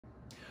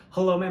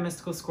Hello, my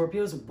mystical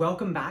Scorpios.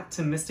 Welcome back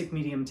to Mystic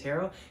Medium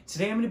Tarot.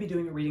 Today I'm going to be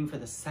doing a reading for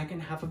the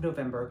second half of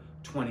November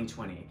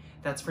 2020.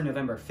 That's for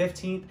November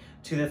 15th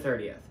to the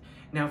 30th.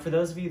 Now, for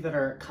those of you that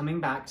are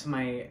coming back to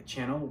my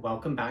channel,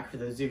 welcome back. For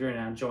those of you who are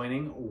now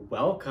joining,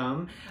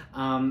 welcome.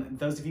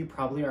 Those of you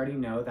probably already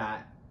know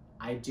that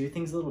I do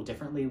things a little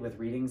differently with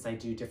readings. I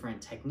do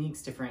different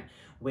techniques, different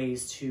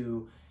ways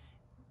to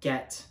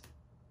get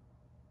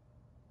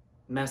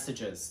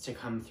messages to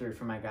come through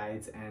from my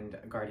guides and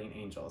guardian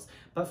angels.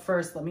 But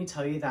first, let me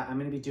tell you that I'm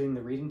going to be doing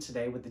the reading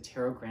today with the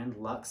Tarot Grand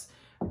Luxe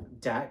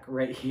deck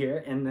right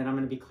here, and then I'm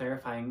going to be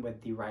clarifying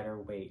with the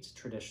Rider-Waite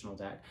traditional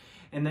deck.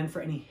 And then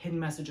for any hidden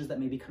messages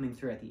that may be coming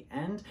through at the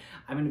end,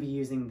 I'm going to be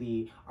using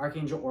the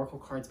Archangel Oracle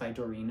cards by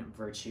Doreen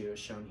Virtue,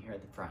 shown here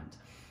at the front.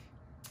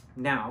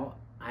 Now,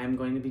 I'm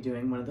going to be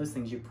doing one of those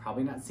things you've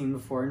probably not seen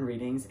before in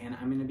readings, and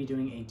I'm going to be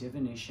doing a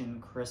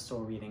divination crystal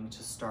reading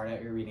to start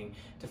out your reading,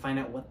 to find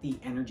out what the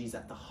energies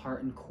at the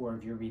heart and core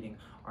of your reading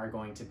are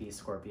going to be,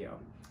 Scorpio.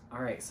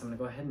 All right, so I'm going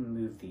to go ahead and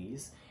move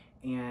these,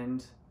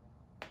 and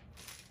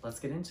let's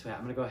get into it. I'm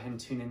going to go ahead and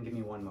tune in. Give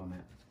me one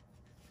moment.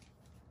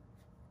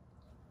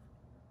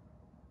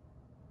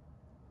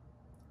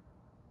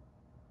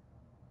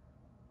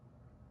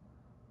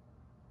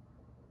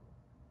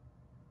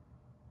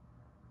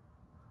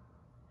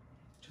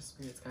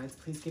 Spirits, guides,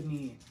 please give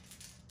me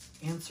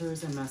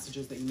answers and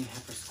messages that you may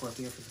have for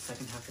Scorpio for the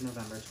second half of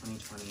November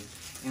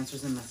 2020.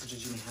 Answers and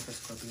messages you may have for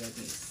Scorpio in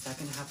the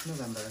second half of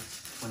November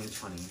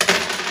 2020.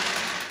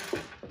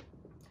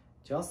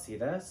 Do y'all see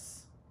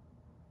this?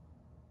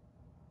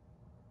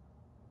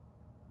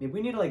 Maybe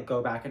we need to like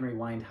go back and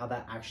rewind how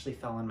that actually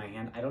fell in my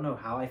hand. I don't know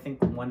how. I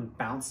think one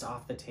bounced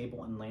off the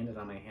table and landed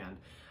on my hand.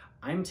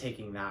 I'm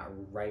taking that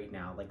right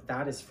now. Like,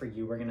 that is for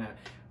you. We're gonna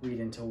read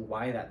into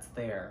why that's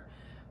there.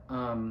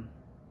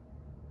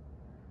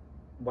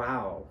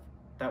 Wow,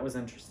 that was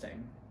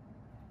interesting.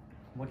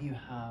 What do you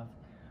have?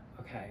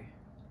 Okay,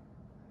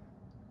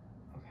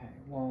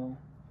 well,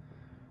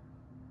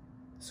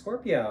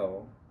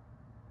 Scorpio.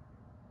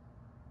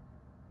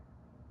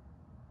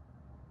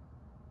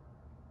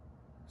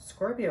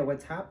 Scorpio,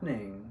 what's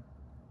happening?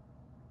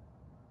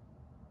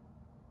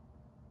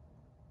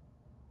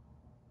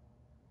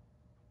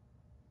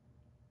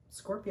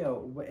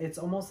 Scorpio, it's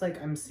almost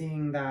like I'm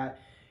seeing that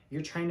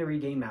you're trying to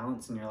regain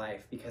balance in your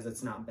life because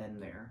it's not been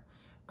there.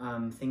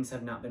 Things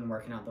have not been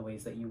working out the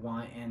ways that you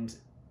want, and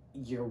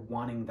you're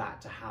wanting that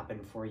to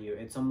happen for you.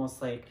 It's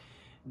almost like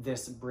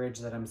this bridge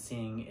that I'm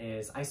seeing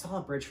is, I saw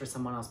a bridge for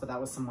someone else, but that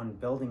was someone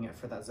building it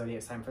for that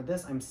zodiac sign. For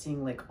this, I'm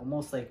seeing like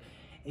almost like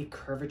a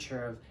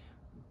curvature of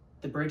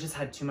the bridge has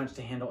had too much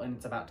to handle and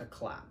it's about to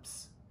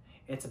collapse.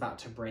 It's about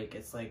to break.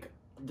 It's like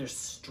there's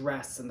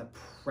stress and the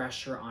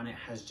pressure on it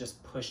has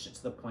just pushed it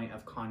to the point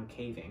of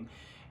concaving.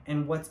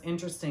 And what's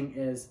interesting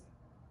is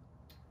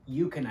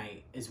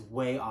euconite is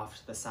way off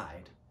to the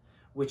side,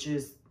 which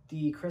is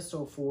the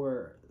crystal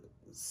for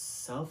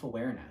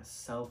self-awareness,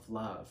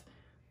 self-love.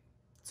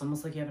 It's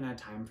almost like you haven't had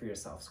time for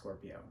yourself,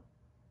 Scorpio.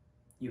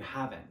 You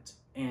haven't.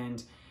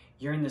 And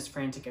you're in this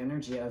frantic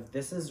energy of,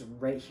 this is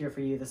right here for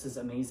you. This is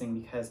amazing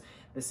because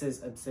this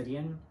is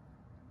obsidian.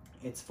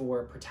 It's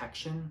for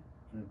protection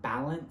and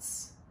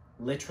balance,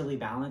 literally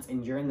balance.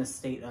 And you're in this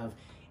state of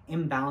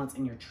imbalance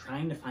and you're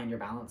trying to find your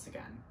balance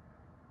again.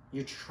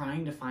 You're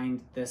trying to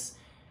find this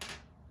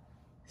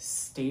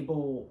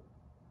stable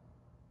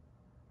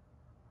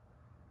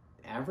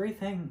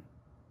everything.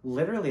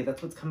 Literally,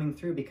 that's what's coming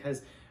through,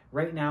 because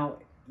right now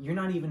you're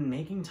not even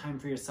making time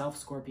for yourself,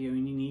 Scorpio,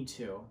 and you need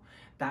to.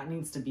 That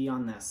needs to be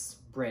on this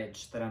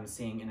bridge that I'm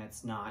seeing, and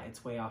it's not.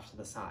 It's way off to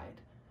the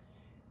side.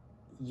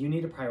 You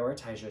need to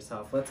prioritize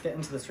yourself. Let's get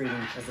into this reading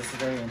because this is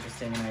very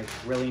interesting, and I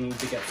really need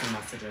to get some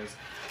messages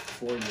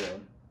for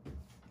you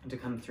to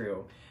come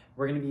through.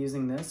 We're going to be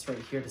using this right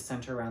here to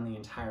center around the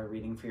entire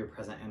reading for your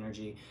present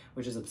energy,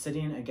 which is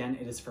obsidian. Again,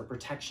 it is for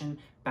protection,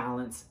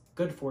 balance,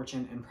 good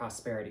fortune, and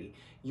prosperity.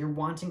 You're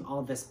wanting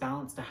all this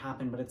balance to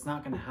happen, but it's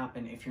not going to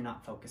happen if you're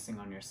not focusing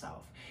on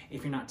yourself,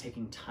 if you're not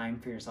taking time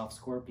for yourself,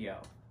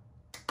 Scorpio.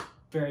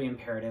 Very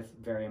imperative,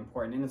 very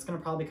important, and it's going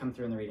to probably come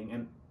through in the reading,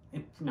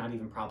 and not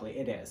even probably,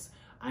 it is.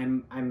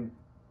 I'm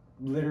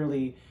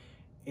literally,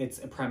 it's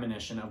a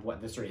premonition of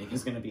what this reading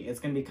is going to be. It's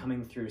going to be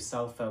coming through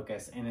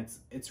self-focus, and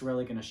it's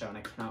really going to show, and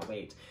I cannot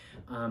wait.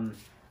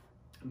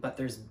 But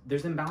there's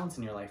imbalance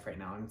in your life right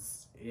now, and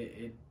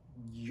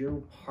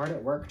you're hard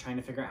at work trying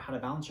to figure out how to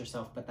balance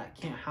yourself, but that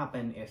can't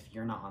happen if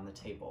you're not on the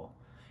table,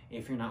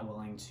 if you're not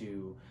willing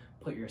to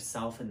put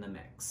yourself in the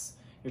mix.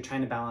 You're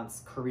trying to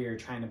balance career, you're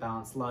trying to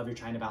balance love, you're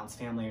trying to balance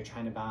family, you're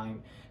trying to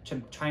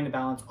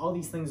balance all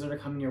these things that are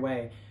coming your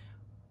way,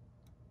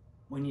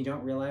 when you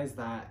don't realize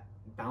that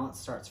balance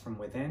starts from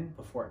within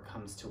before it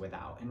comes to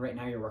without. And right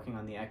now you're working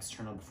on the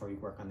external before you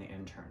work on the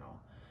internal.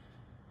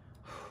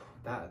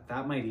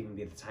 That might even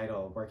be the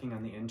title, working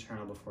on the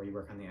internal before you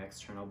work on the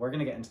external. We're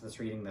gonna get into this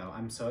reading though.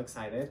 I'm so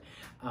excited.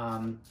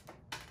 All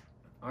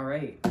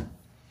right.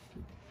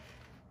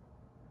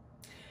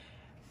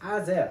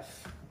 As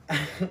if.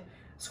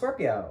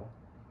 Scorpio.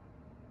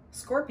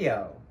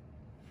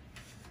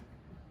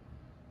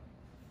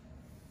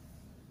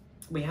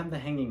 we have the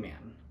Hanging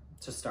Man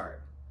to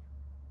start.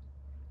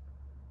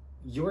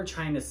 You're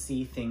trying to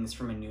see things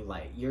from a new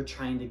light. You're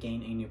trying to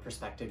gain a new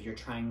perspective. You're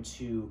trying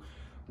to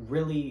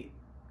really,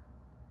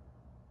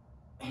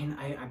 and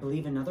I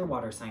believe another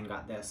water sign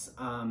got this,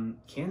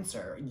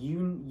 Cancer.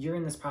 You're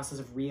in this process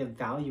of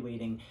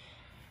reevaluating,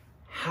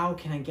 how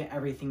can I get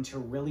everything to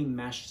really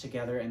mesh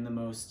together in the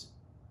most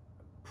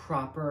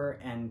proper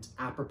and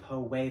apropos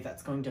way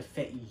that's going to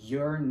fit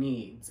your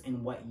needs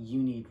and what you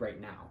need right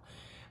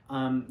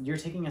now. You're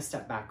taking a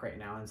step back right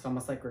now, and it's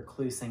almost like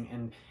reclusing,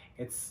 and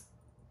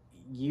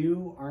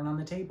you aren't on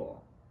the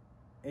table.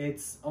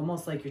 It's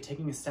almost like you're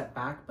taking a step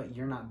back, but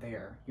you're not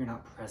there. You're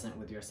not present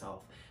with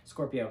yourself,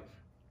 Scorpio.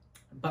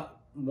 But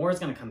more is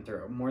going to come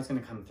through. More is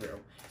going to come through.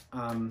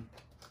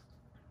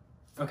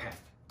 Okay.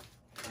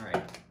 All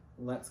right.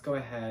 Let's go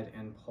ahead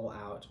and pull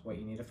out what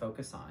you need to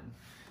focus on.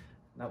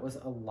 That was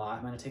a lot.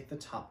 I'm going to take the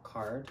top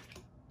card,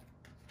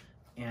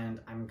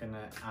 and I'm going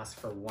to ask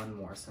for one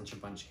more since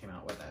your bunch came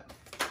out with it.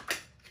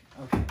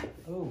 Okay.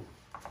 Ooh.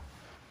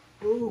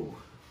 Ooh.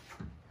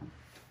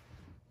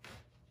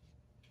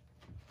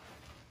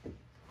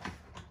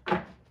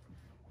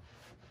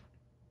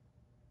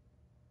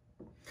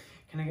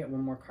 Can I get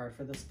one more card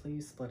for this,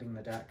 please? Splitting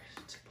the deck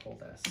to pull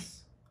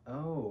this.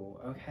 Oh,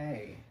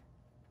 okay.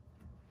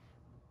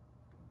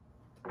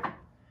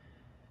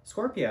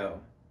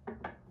 Scorpio.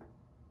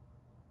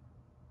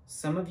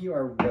 Some of you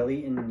are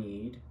really in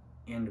need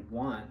and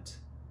want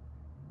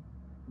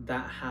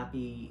that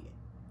happy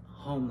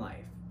home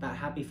life, that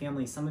happy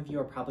family. Some of you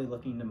are probably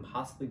looking into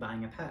possibly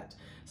buying a pet.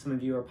 Some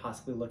of you are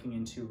possibly looking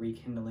into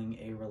rekindling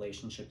a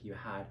relationship you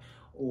had,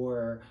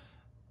 or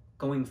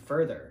going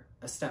further,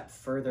 a step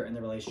further in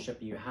the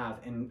relationship you have.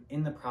 And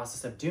in the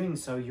process of doing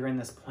so, you're in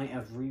this point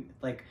of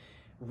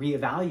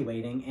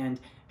reevaluating and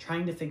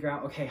trying to figure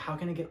out, okay, how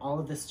can I get all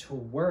of this to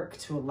work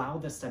to allow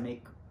this to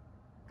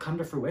come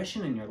to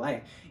fruition in your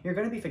life? You're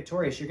going to be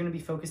victorious. You're going to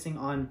be focusing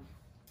on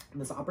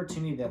this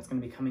opportunity that's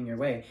going to be coming your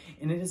way.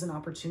 And it is an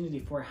opportunity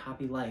for a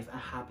happy life, a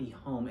happy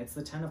home. It's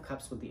the 10 of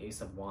Cups with the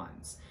Ace of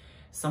Wands.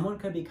 Someone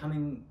could be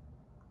coming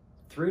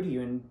through to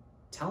you and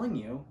telling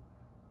you,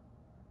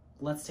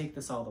 let's take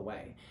this all the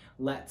way.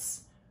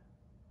 Let's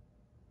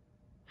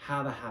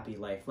have a happy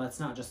life. Let's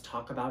not just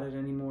talk about it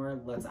anymore.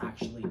 Let's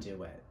actually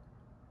do it.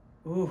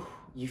 Ooh,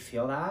 you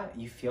feel that?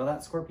 You feel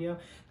that, Scorpio?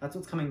 That's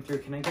what's coming through.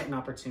 Can I get an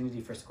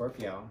opportunity for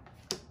Scorpio?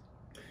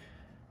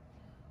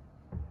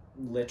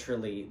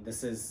 Literally,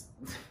 this is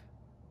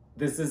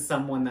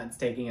someone that's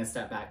taking a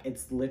step back.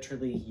 It's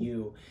literally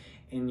you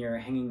in your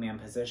Hanging Man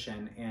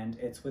position, and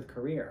it's with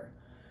career.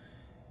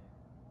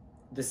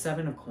 The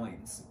 7 of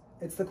Coins.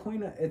 It's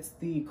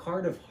the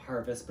card of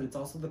harvest, but it's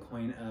also the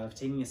coin of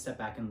taking a step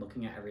back and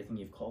looking at everything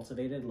you've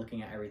cultivated,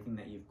 looking at everything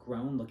that you've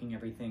grown, looking at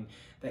everything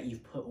that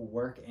you've put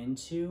work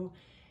into,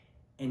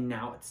 and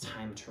now it's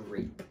time to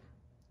reap.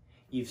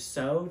 You've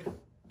sowed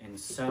and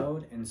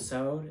sowed and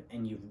sowed,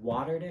 and you've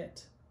watered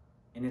it,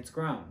 and it's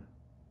grown.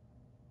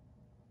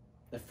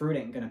 The fruit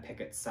ain't gonna pick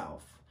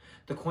itself.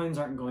 The coins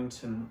aren't going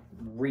to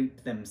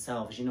reap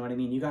themselves, you know what I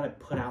mean? You gotta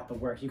put out the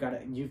work. You've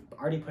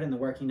already put in the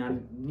work, you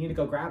need to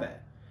go grab it.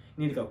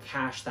 You need to go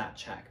cash that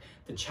check.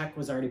 The check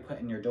was already put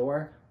in your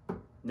door.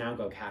 Now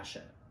go cash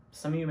it.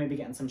 Some of you may be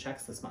getting some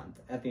checks this month,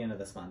 at the end of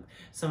this month.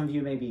 Some of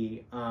you may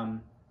be,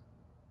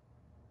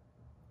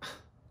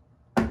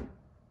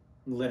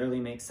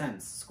 literally makes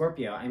sense.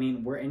 Scorpio, I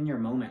mean, we're in your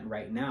moment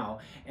right now.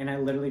 And I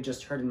literally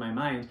just heard in my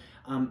mind,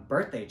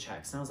 birthday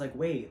checks. And I was like,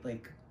 wait,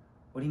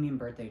 what do you mean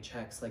birthday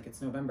checks?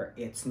 It's November.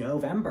 It's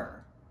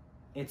November.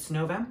 It's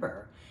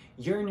November.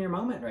 You're in your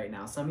moment right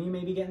now. Some of you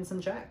may be getting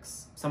some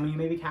checks. Some of you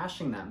may be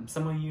cashing them.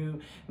 Some of you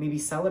may be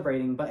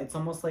celebrating, but it's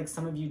almost like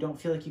some of you don't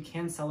feel like you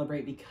can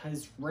celebrate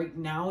because right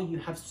now you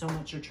have so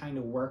much you're trying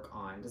to work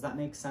on. Does that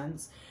make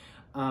sense?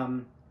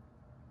 Okay,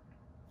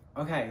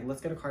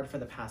 let's get a card for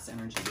the past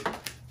energy.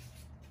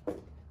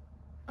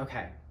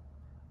 Okay,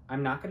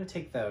 I'm not going to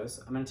take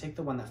those. I'm going to take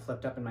the one that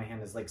flipped up in my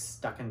hand, is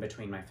stuck in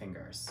between my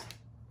fingers.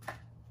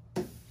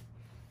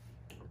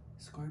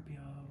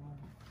 Scorpio.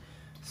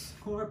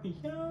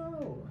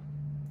 Scorpio.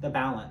 The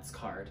Balance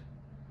card.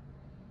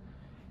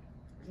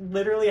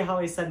 Literally how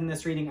I said in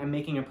this reading, I'm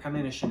making a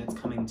premonition it's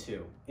coming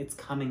too. It's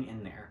coming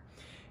in there.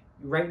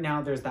 Right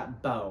now there's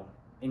that bow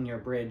in your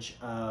bridge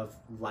of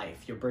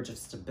life, your bridge of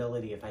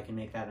stability, if I can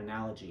make that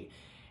analogy.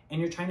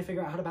 And you're trying to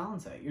figure out how to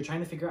balance it. You're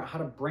trying to figure out how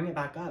to bring it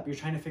back up. You're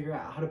trying to figure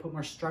out how to put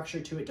more structure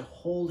to it to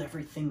hold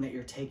everything that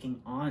you're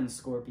taking on,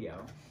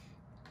 Scorpio.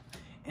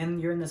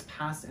 And you're in this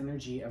past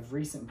energy of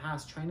recent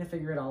past, trying to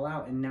figure it all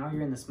out. And now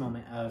you're in this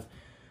moment of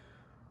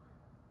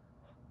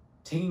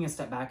taking a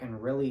step back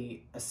and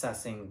really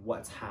assessing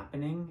what's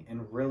happening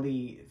and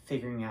really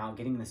figuring out,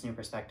 getting this new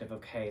perspective.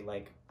 Okay,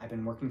 I've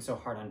been working so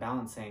hard on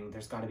balancing,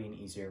 there's got to be an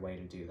easier way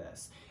to do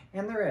this.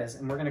 And there is,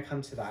 and we're going to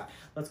come to that.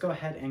 Let's go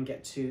ahead and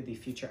get to the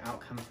future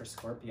outcome for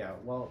Scorpio.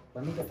 Well,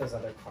 let me get those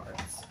other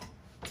cards.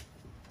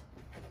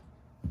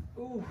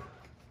 Ooh.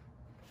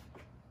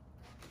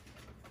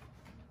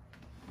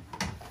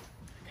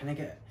 Can I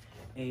get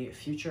a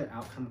future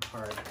outcome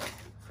card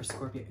for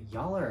Scorpio?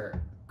 Y'all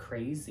are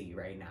crazy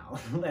right now.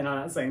 And I'm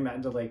not saying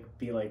that to like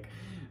be like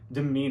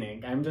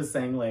demeaning. I'm just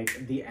saying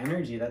like the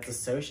energy that's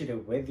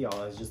associated with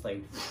y'all is just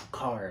like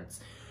cards.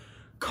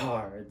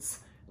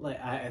 Like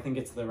I think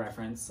it's the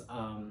reference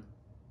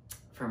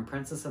from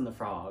Princess and the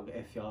Frog,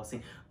 if y'all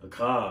seen the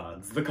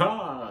cards,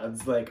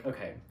 like,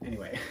 okay,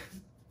 anyway.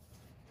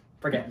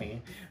 Forget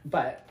me.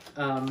 But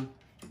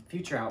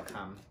future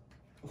outcome.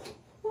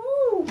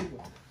 Woo!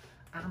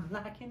 I'm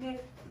liking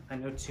it. I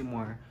know 2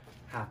 more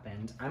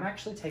happened. I'm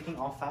actually taking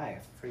all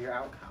 5 for your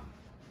outcome.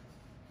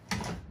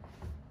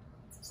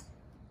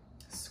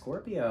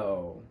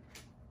 Scorpio.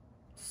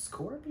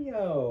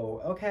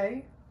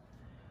 Okay.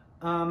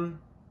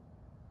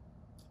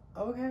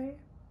 Okay.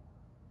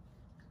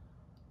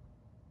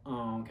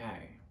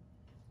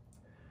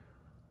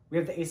 We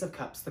have the Ace of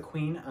Cups, the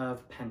Queen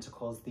of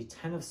Pentacles, the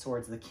Ten of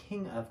Swords, the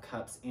King of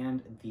Cups,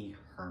 and the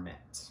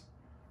Hermit.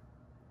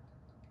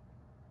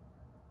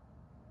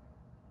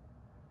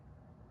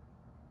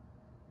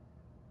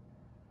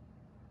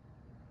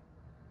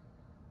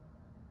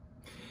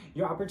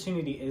 Your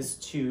opportunity is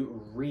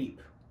to reap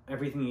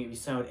everything that you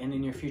sowed, and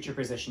in your future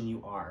position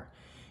you are.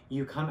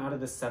 You come out of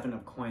the 7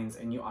 of Coins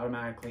and you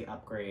automatically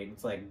upgrade.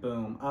 It's like,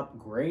 boom,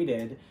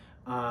 upgraded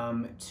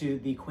to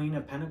the Queen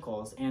of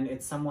Pentacles, and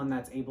it's someone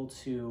that's able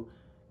to,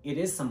 it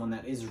is someone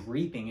that is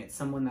reaping. It's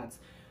someone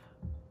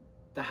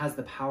that has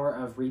the power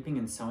of reaping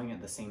and sowing at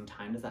the same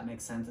time. Does that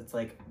make sense? It's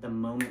like the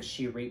moment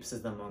she reaps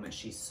is the moment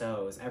she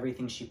sows.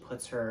 Everything she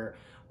puts her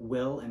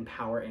will and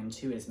power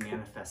into is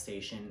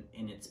manifestation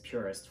in its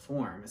purest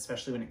form,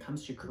 especially when it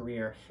comes to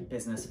career,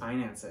 business,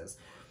 finances.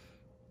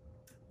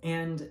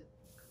 And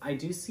I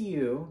do see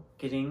you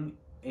getting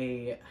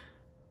a,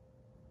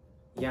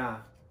 yeah,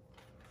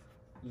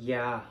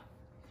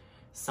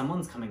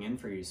 someone's coming in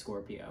for you,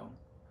 Scorpio.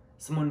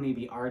 Someone may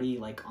be already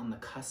like on the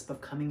cusp of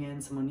coming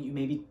in, someone you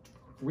may be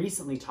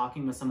recently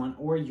talking with someone,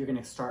 or you're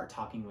gonna start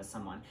talking with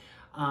someone.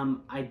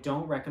 I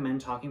don't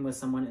recommend talking with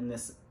someone in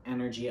this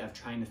energy of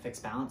trying to fix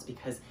balance,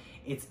 because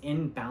it's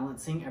in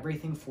balancing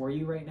everything for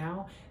you right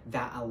now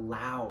that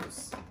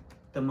allows,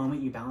 the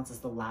moment you balance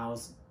this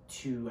allows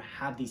to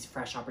have these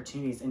fresh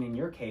opportunities, and in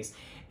your case,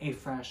 a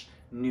fresh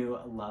new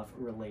love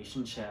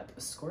relationship,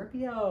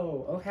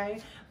 Scorpio, okay?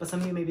 But some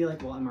of you may be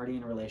like, well, I'm already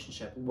in a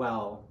relationship.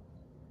 Well,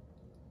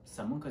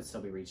 someone could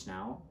still be reaching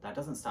out. That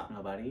doesn't stop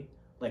nobody.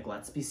 Like,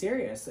 let's be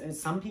serious.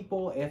 Some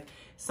people, if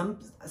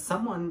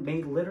someone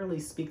may literally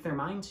speak their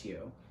mind to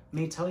you,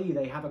 may tell you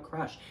they have a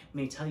crush,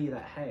 may tell you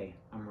that, hey,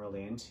 I'm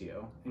really into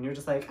you. And you're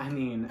just like, I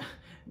mean,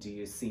 do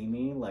you see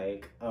me?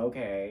 Like,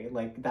 okay,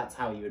 like that's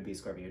how you would be,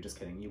 Scorpio. Just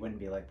kidding. You wouldn't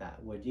be like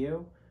that, would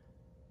you?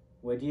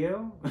 Would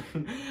you?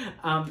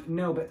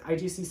 No, but I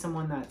do see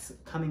someone that's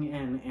coming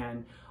in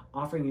and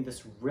offering you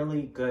this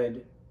really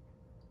good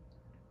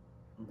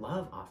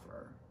love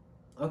offer,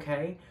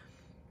 okay?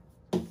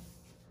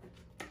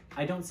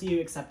 I don't see you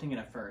accepting it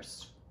at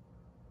first.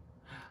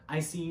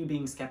 I see you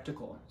being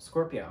skeptical,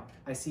 Scorpio.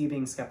 I see you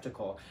being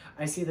skeptical.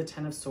 I see the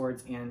Ten of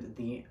Swords and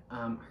the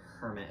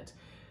Hermit.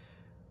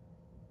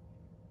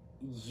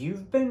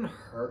 You've been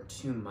hurt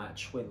too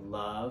much with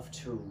love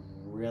to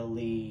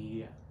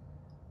really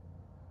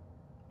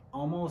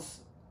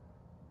almost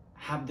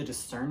have the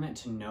discernment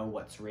to know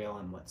what's real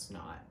and what's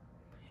not.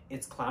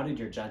 It's clouded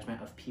your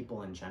judgment of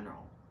people in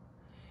general.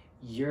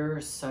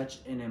 You're such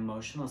an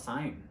emotional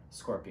sign,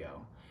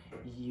 Scorpio.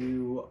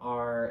 You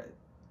are,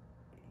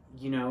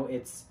 you know,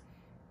 it's,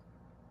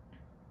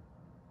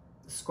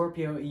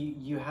 Scorpio,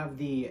 you have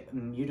the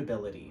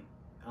mutability,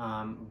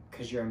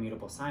 because you're a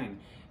mutable sign.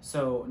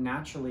 So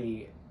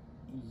naturally,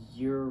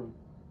 you're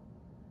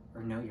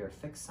a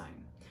fixed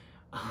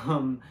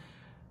sign.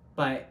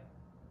 But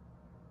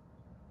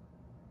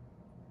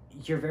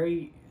you're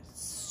very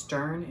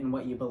stern in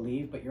what you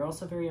believe, but you're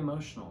also very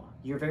emotional.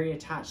 You're very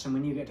attached, and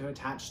when you get to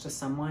attach to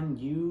someone,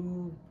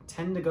 you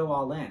tend to go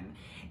all in,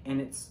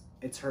 and it's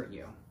hurt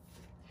you.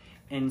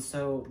 And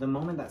so the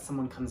moment that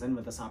someone comes in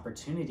with this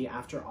opportunity,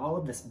 after all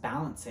of this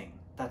balancing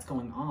that's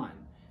going on,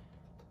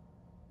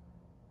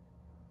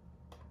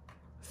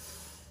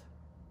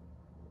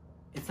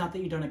 it's not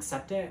that you don't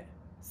accept it,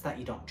 it's that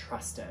you don't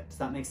trust it. Does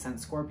that make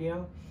sense,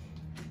 Scorpio?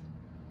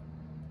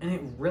 And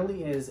it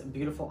really is a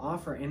beautiful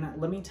offer. And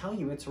let me tell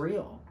you, it's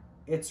real.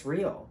 It's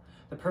real.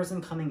 The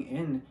person coming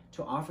in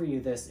to offer you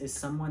this is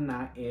someone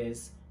that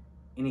is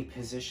in a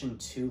position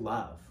to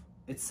love.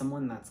 It's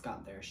someone that's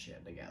got their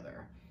shit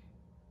together.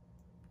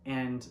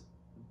 And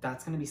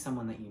that's going to be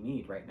someone that you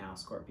need right now,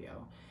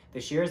 Scorpio.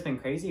 This year has been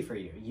crazy for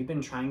you. You've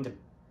been trying to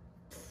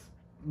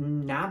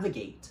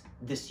navigate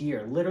this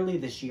year. Literally,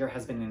 this year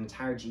has been an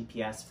entire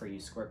GPS for you,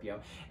 Scorpio.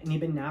 And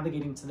you've been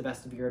navigating to the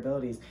best of your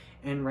abilities.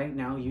 And right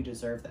now, you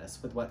deserve this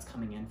with what's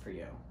coming in for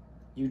you.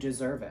 You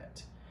deserve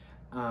it.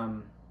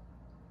 Love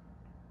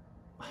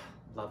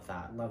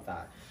that. Love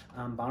that.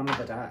 Bottom of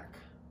the deck.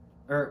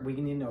 Or we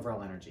need an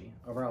overall energy.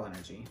 Overall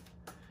energy.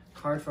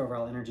 Card for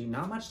overall energy.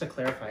 Not much to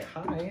clarify.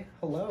 Hi.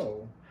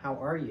 Hello. How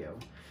are you?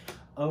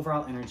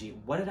 Overall energy.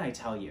 What did I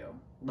tell you?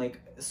 Like,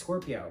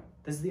 Scorpio,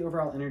 this is the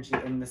overall energy,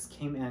 and this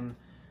came in.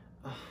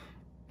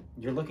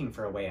 You're looking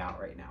for a way out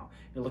right now.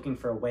 You're looking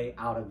for a way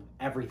out of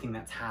everything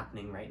that's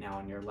happening right now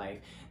in your life.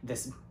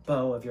 This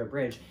bow of your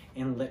bridge,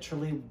 and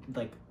literally,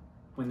 like,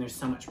 when there's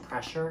so much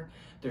pressure,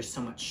 there's so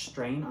much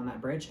strain on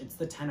that bridge, it's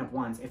the 10 of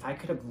Wands. If I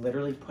could have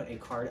literally put a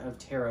card of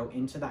tarot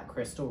into that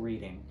crystal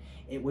reading,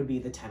 it would be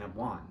the 10 of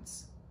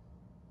Wands.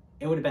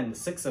 It would have been the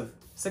Six of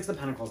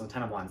Pentacles and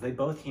 10 of Wands. They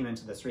both came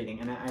into this reading,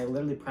 and I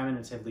literally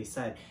premonitively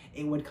said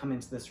it would come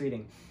into this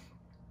reading.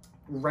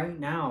 Right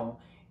now,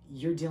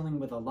 you're dealing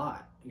with a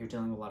lot. You're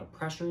dealing with a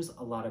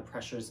lot of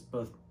pressures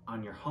both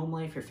on your home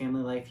life, your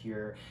family life,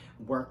 your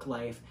work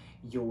life,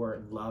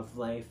 your love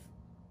life.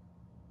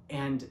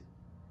 And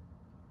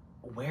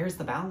where's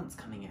the balance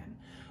coming in?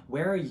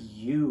 Where are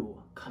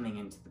you coming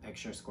into the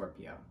picture,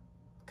 Scorpio?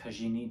 Because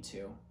you need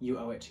to. You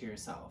owe it to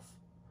yourself.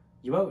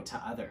 You owe it to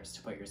others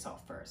to put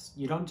yourself first.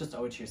 You don't just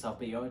owe it to yourself,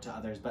 but you owe it to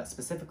others, but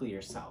specifically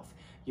yourself.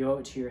 You owe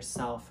it to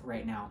yourself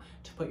right now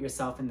to put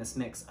yourself in this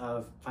mix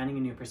of finding a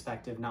new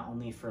perspective, not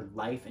only for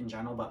life in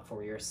general, but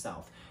for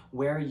yourself.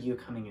 Where are you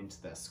coming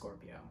into this,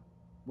 Scorpio?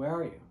 Where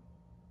are you?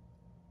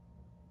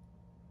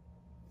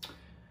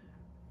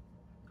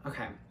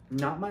 Okay,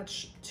 not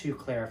much to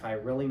clarify,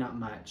 really not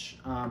much.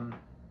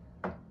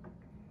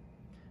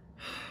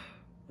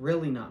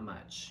 Really not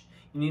much.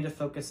 You need to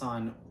focus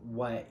on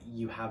what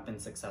you have been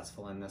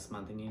successful in this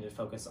month, and you need to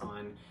focus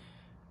on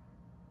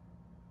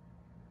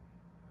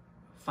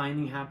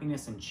finding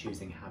happiness and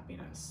choosing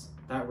happiness.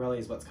 That really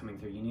is what's coming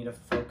through. You need to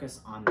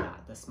focus on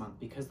that this month,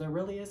 because there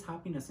really is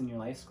happiness in your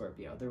life,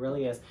 Scorpio. There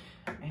really is.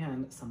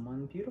 And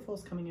someone beautiful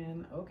is coming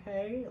in.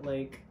 Okay,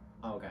 like,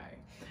 okay.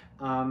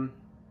 I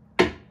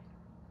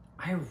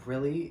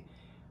really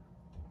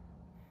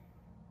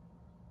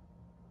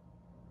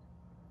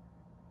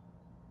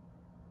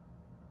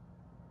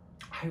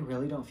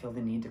don't feel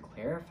the need to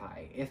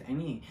clarify. If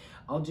any,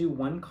 I'll do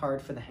one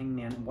card for the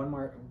Hangman,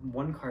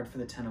 one card for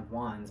the 10 of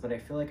Wands, but I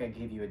feel like I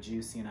gave you a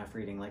juicy enough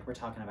reading. Like, we're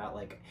talking about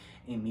like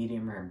a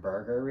medium rare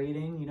burger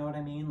reading, you know what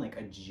I mean? Like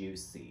a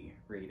juicy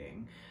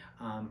reading.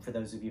 For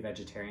those of you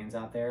vegetarians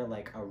out there,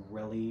 like a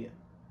really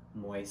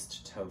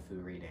moist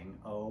tofu reading.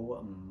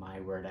 Oh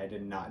my word, I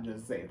did not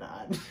just say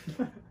that.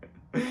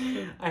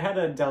 I had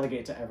to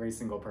delegate to every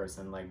single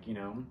person, like, you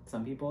know,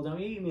 some people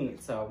don't eat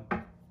meat, so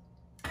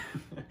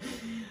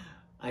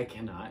I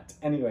cannot.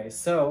 Anyway,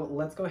 so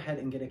let's go ahead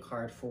and get a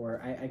card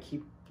for, I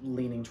keep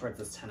leaning towards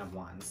this 10 of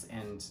Wands,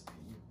 and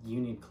you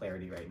need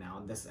clarity right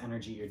now. This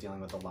energy, you're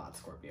dealing with a lot,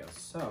 Scorpio.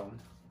 So,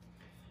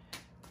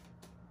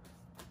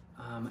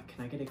 can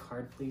I get a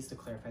card, please, to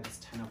clarify this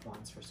 10 of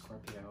Wands for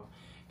Scorpio?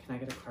 Can I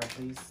get a card,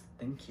 please?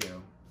 Thank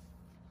you.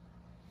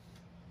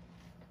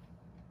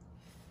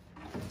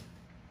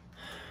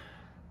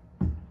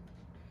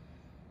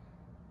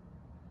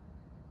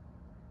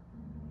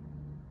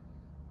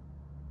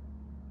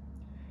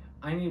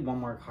 I need one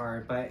more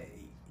card, but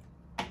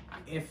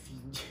if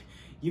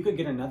you could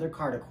get another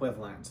card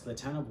equivalent to the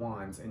 10 of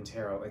Wands in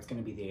tarot, it's going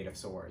to be the 8 of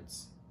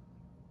Swords.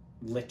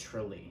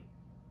 Literally.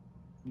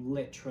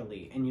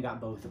 Literally. And you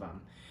got both of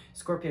them.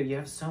 Scorpio, you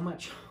have so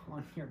much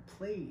on your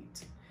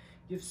plate.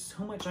 You have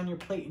so much on your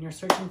plate, and you're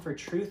searching for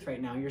truth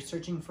right now. You're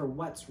searching for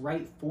what's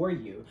right for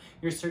you.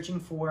 You're searching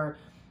for,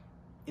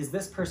 is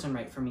this person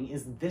right for me?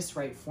 Is this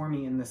right for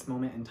me in this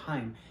moment in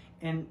time?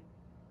 And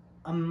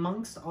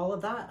amongst all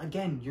of that,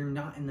 again, you're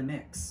not in the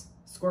mix.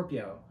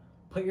 Scorpio,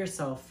 put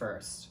yourself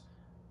first.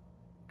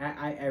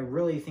 I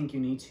really think you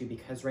need to,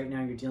 because right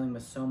now you're dealing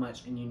with so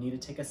much, and you need to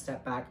take a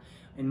step back.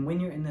 And when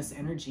you're in this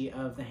energy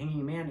of the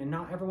Hanging Man, and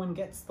not everyone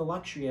gets the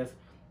luxury of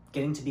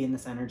getting to be in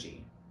this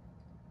energy.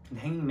 The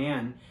Hanging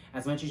Man,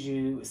 as much as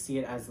you see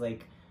it as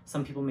like,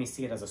 some people may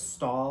see it as a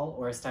stall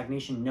or a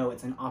stagnation, no,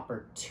 it's an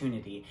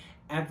opportunity.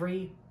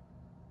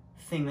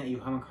 Everything that you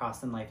come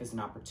across in life is an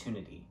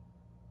opportunity.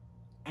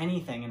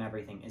 Anything and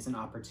everything is an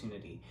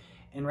opportunity.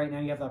 And right now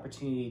you have the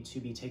opportunity to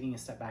be taking a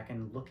step back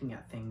and looking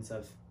at things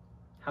of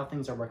how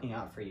things are working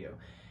out for you.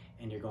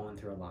 And you're going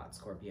through a lot,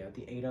 Scorpio.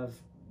 The 8 of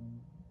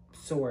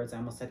Swords, I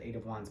almost said 8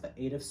 of Wands, but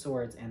 8 of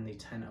Swords and the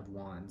 10 of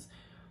Wands.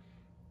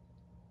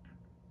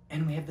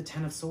 And we have the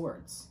 10 of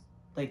Swords.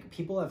 Like,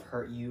 people have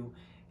hurt you.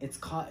 It's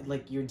caught,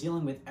 like, you're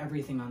dealing with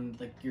everything on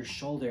like your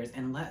shoulders,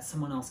 and let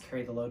someone else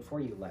carry the load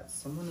for you. Let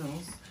someone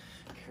else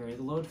carry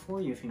the load for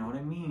you, if you know what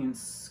I mean.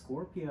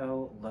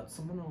 Scorpio, let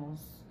someone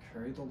else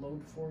carry the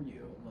load for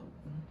you.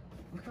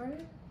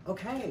 Okay?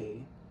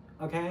 Okay.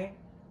 Okay?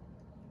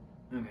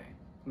 Okay.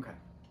 Okay.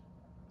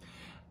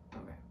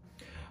 Okay.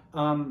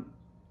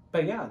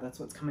 But yeah, that's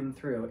what's coming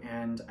through,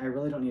 and I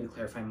really don't need to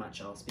clarify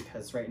much else,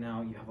 because right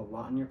now you have a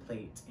lot on your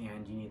plate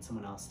and you need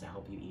someone else to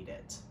help you eat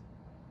it.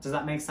 Does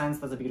that make sense?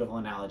 That's a beautiful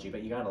analogy,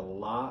 but you got a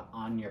lot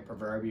on your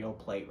proverbial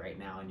plate right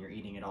now, and you're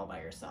eating it all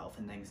by yourself,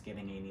 and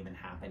Thanksgiving ain't even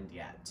happened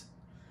yet.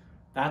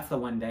 That's the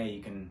one day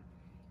you can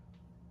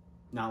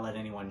not let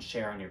anyone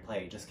share on your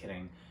plate. Just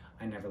kidding.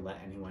 I never let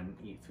anyone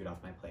eat food off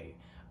my plate.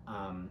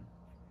 Fun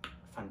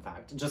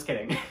fact. Just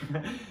kidding.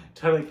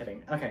 Totally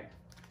kidding. Okay.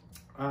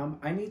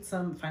 I need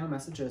some final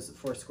messages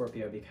for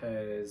Scorpio,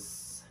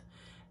 because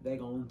they're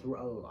going through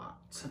a lot.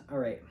 All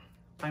right.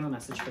 Final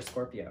message for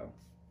Scorpio.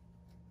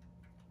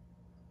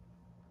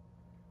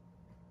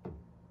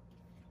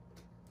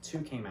 2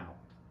 came out.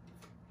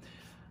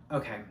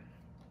 Okay,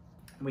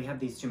 we have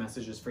these 2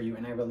 messages for you,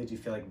 and I really do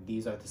feel like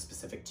these are the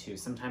specific 2.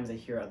 Sometimes I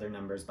hear other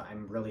numbers, but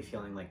I'm really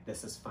feeling like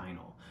this is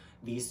final.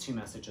 These 2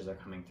 messages are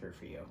coming through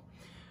for you.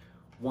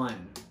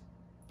 1,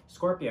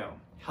 Scorpio,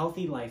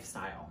 healthy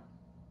lifestyle.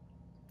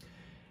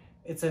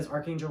 It says,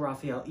 Archangel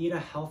Raphael, eat a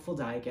healthful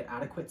diet, get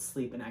adequate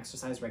sleep, and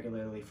exercise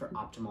regularly for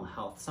optimal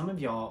health. Some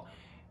of y'all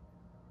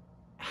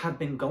have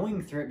been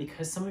going through it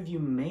because some of you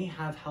may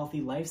have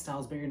healthy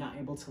lifestyles, but you're not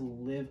able to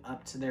live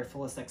up to their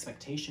fullest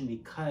expectation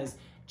because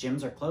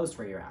gyms are closed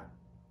where you're at.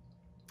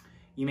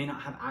 You may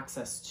not have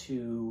access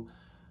to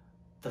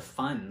the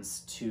funds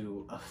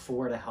to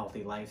afford a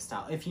healthy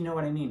lifestyle, if you know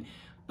what I mean.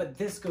 But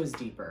this goes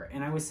deeper,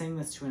 and I was saying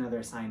this to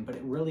another sign, but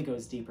it really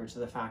goes deeper to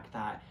the fact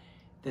that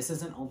this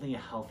isn't only a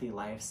healthy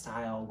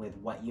lifestyle with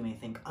what you may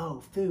think,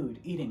 oh, food,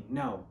 eating.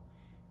 No.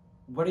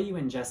 What are you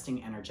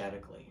ingesting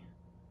energetically?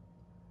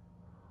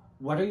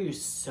 What are you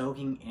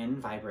soaking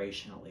in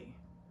vibrationally?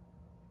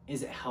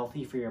 Is it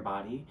healthy for your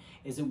body?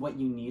 Is it what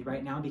you need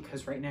right now?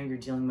 Because right now you're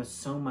dealing with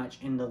so much,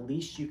 and the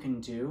least you can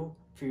do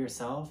for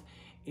yourself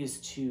is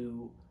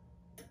to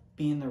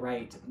be in the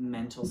right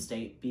mental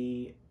state,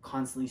 be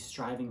constantly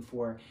striving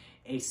for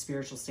a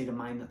spiritual state of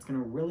mind that's going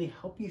to really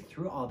help you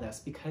through all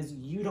this, because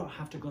you don't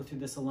have to go through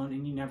this alone,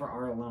 and you never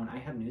are alone. I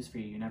have news for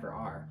you. You never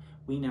are.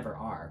 We never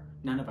are.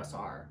 None of us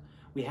are.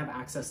 We have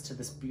access to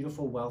this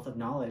beautiful wealth of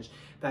knowledge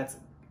that's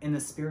in the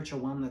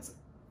spiritual realm,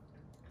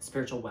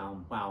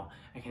 wow,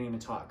 I can't even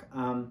talk.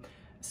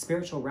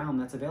 Spiritual realm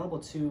that's available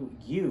to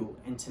you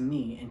and to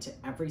me and to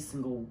every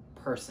single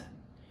person.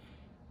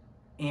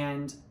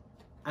 And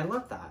I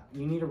love that.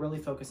 You need to really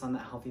focus on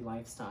that healthy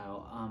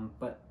lifestyle,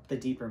 but the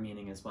deeper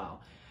meaning as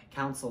well.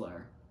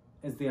 Counselor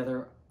is the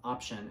other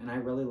option, and I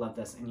really love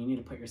this, and you need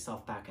to put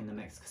yourself back in the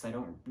mix because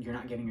you're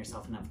not giving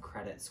yourself enough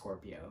credit,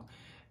 Scorpio.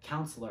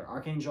 Counselor,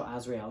 Archangel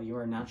Azrael, you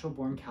are a natural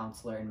born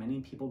counselor, and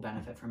many people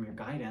benefit from your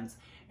guidance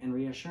and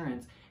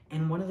reassurance.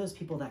 And one of those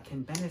people that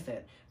can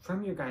benefit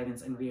from your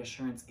guidance and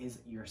reassurance is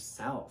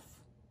yourself.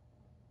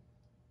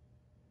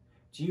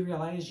 Do you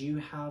realize you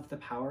have the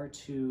power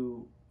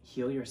to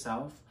heal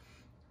yourself?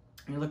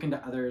 You're looking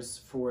to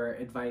others for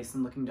advice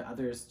and looking to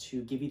others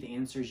to give you the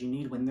answers you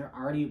need when they're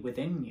already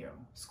within you,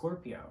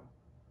 Scorpio.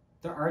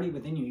 They're already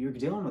within you. You're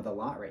dealing with a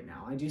lot right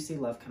now. I do see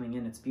love coming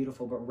in. It's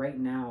beautiful. But right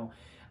now,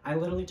 I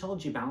literally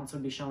told you balance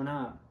would be showing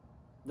up.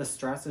 The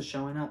stress is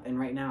showing up. And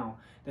right now,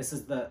 this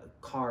is the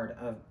card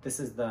of,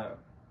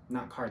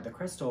 the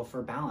crystal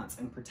for balance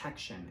and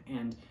protection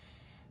and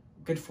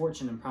good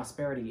fortune and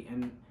prosperity.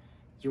 And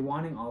you're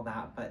wanting all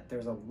that, but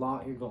there's a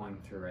lot you're going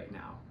through right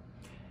now.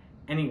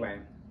 Anyway,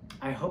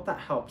 I hope that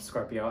helped,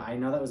 Scorpio. I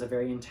know that was a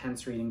very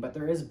intense reading, but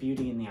there is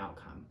beauty in the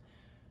outcome.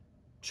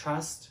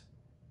 Trust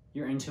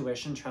your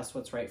intuition, trust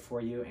what's right for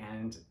you,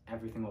 and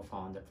everything will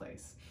fall into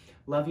place.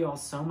 Love you all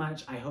so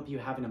much. I hope you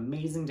have an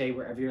amazing day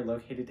wherever you're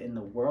located in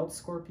the world,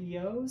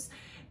 Scorpios.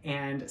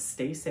 And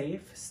stay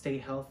safe, stay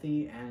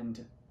healthy,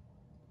 and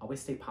always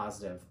stay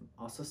positive.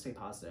 Also stay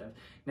positive.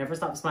 Never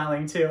stop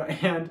smiling too,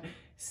 and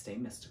stay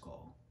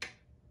mystical.